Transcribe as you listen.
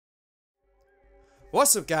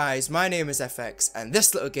What's up guys, my name is FX and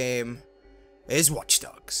this little game is Watch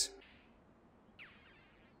Dogs.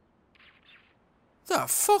 The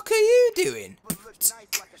fuck are you doing?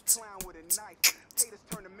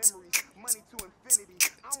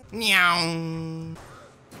 Meow.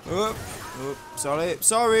 Sorry.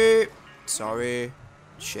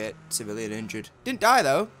 Shit, civilian injured. Didn't die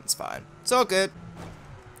though, it's fine. It's all good.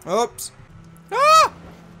 Oops. Ah!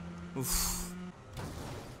 Oof.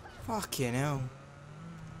 Fucking hell.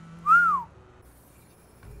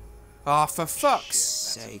 Oh, for fuck's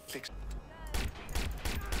sake.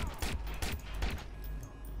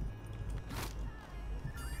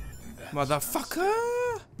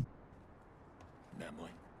 Motherfucker! Bad boy.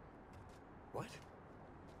 What?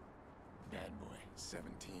 Bad boy,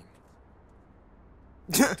 17.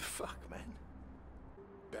 What the fuck, man?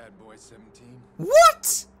 Bad boy, 17.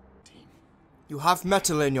 What? You have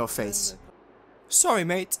metal in your face. Sorry,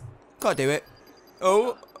 mate. Gotta do it.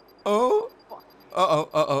 Oh.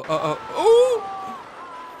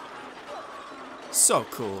 So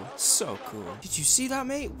cool. Did you see that,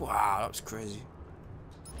 mate? Wow, that was crazy.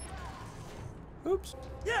 Oops.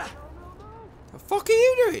 Yeah. The fuck are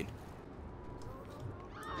you doing?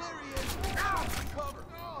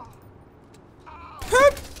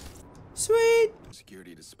 Poop. Sweet.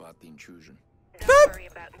 Security to spot the intrusion. Poop.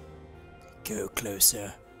 Go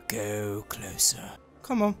closer.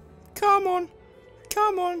 Come on.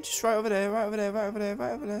 Just right over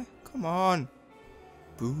there. Come on.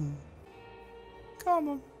 Boom.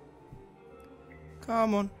 Come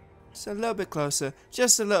on. Just a little bit closer.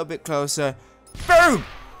 Boom!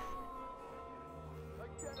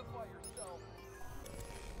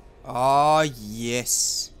 Oh,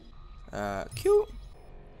 yes. Cute.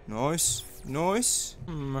 Nice.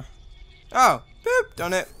 Oh, boop,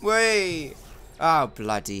 done it. Wait. Oh,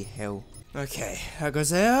 bloody hell. Okay, that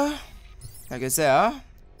goes there. That goes there.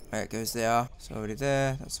 It's already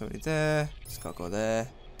there. That's already there. It's gotta go there.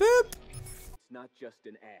 Boop. It's not just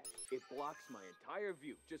an ad. It blocks my entire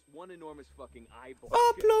view. Just one enormous fucking eyeball.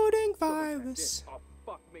 Uploading virus. Oh,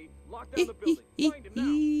 fuck me. Lock down the building. Find him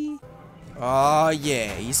now. Oh,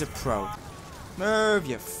 yeah, he's a pro. Move,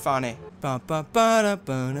 you funny.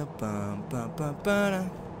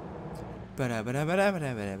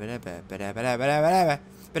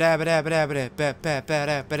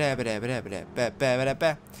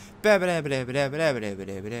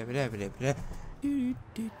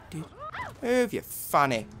 Move, you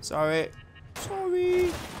funny. Sorry.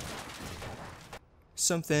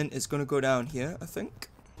 Something is gonna go down here, I think.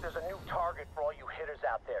 There's a new target for all you hitters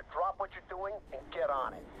out there. Drop what you're doing and get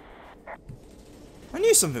on it. I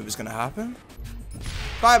knew something was gonna happen.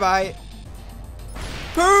 Bye.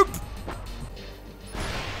 Poop!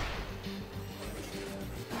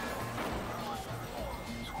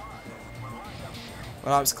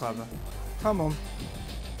 Well, that was clever. Come on.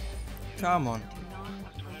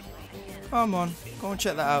 Go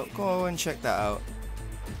and check that out.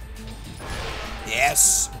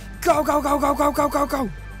 Yes! Go!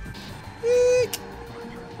 Eek.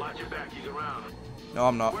 Watch your back, he's around. No,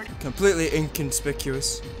 I'm not. Completely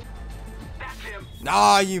inconspicuous. That's him.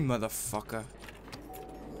 Ah, you motherfucker.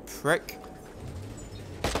 Prick.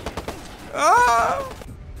 Ah!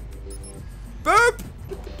 Boop!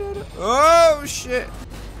 Oh, shit.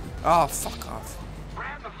 Oh, fuck off.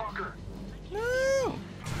 Grab the fucker. No.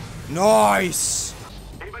 Nice.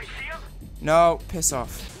 Anybody see him? No, piss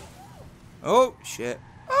off. Oh, shit.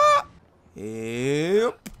 Ah!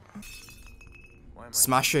 Yep.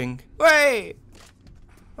 Smashing. Wait!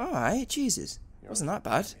 Alright, Jesus. Wasn't that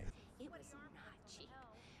bad. It was not cheap.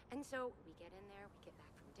 And so we get in there, we get back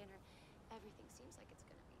from dinner, everything seems like it's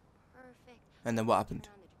gonna be perfect. And then what happened?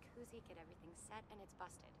 Turn on the jacuzzi, get everything set, and it's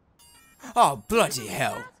busted. Oh, bloody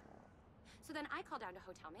hell. So then I call down to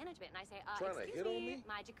hotel management and I say, Trying to hit on excuse me, me?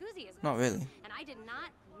 my jacuzzi is Not really. and I did not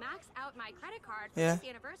max out my credit card for Yeah. the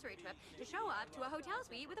anniversary trip to show up to a hotel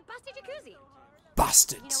suite with a busted jacuzzi.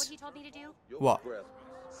 Bastards. You know what he told me to do? What?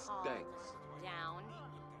 Calm down.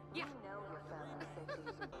 Yeah.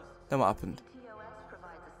 Then what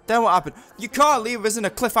happened? You can't leave us in a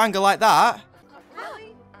cliffhanger like that.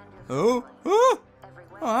 Really? Oh.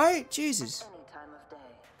 Alright, Jesus.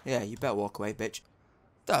 Yeah, you better walk away, bitch.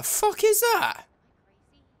 The fuck is that?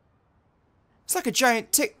 It's like a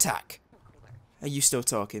giant tic tac. Are you still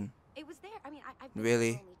talking? It was there. I mean, I've been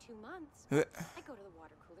Really? there for only 2 months. I go to the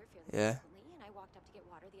water cooler fairly Yeah. frequently, and I walked up to get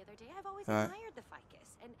water the other day. I've always Right. admired the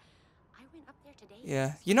ficus, and I went up there today.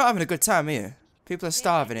 Yeah, you're not having a good time here. People are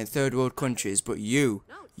starving in third world countries, but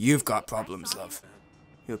you've got problems, love.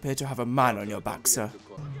 You appear to have a man on your back, sir.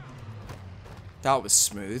 That was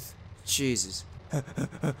smooth. Jesus.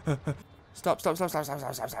 Stop, stop, stop, stop, stop,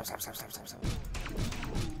 stop, stop, stop, stop, stop, stop, stop, stop.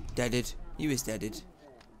 Deaded. He was deaded.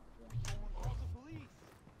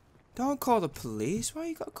 Don't call the police. Why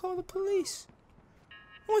you gotta call the police?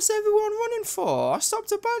 What's everyone running for? I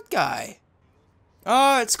stopped a bad guy.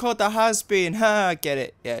 Oh, it's called the has-been. Ha, I get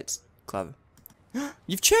it. Yeah, it's clever.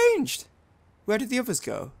 You've changed. Where did the others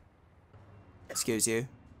go? Excuse you.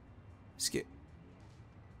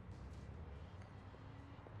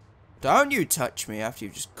 Don't you touch me after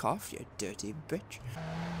you just coughed, you dirty bitch.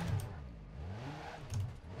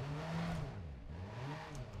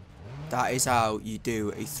 That is how you do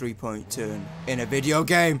a 3-point turn in a video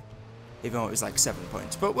game. Even though it was like 7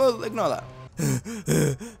 points. But we'll ignore that.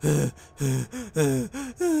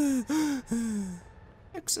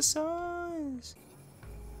 Exercise.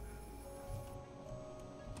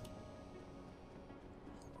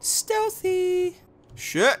 Stealthy.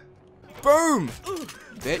 Shit. Boom.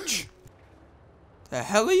 Bitch. The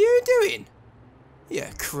hell are you doing? You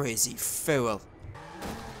crazy fool.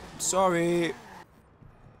 Sorry.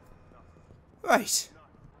 Right.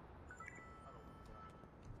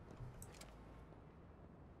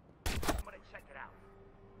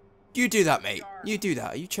 You do that, mate. You do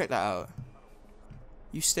that. You check that out.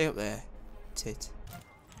 You stay up there, tit.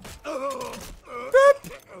 Boop.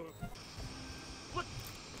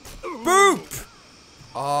 Boop.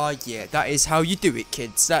 Oh yeah, that is how you do it,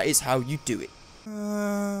 kids. That is how you do it.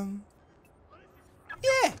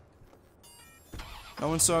 Yeah. No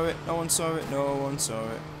one saw it. No one saw it. No one saw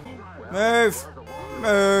it. Move.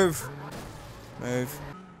 Move. Move.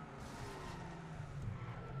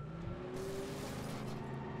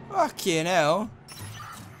 Fucking hell.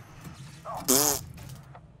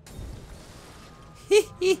 Hee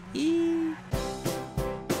hee hee.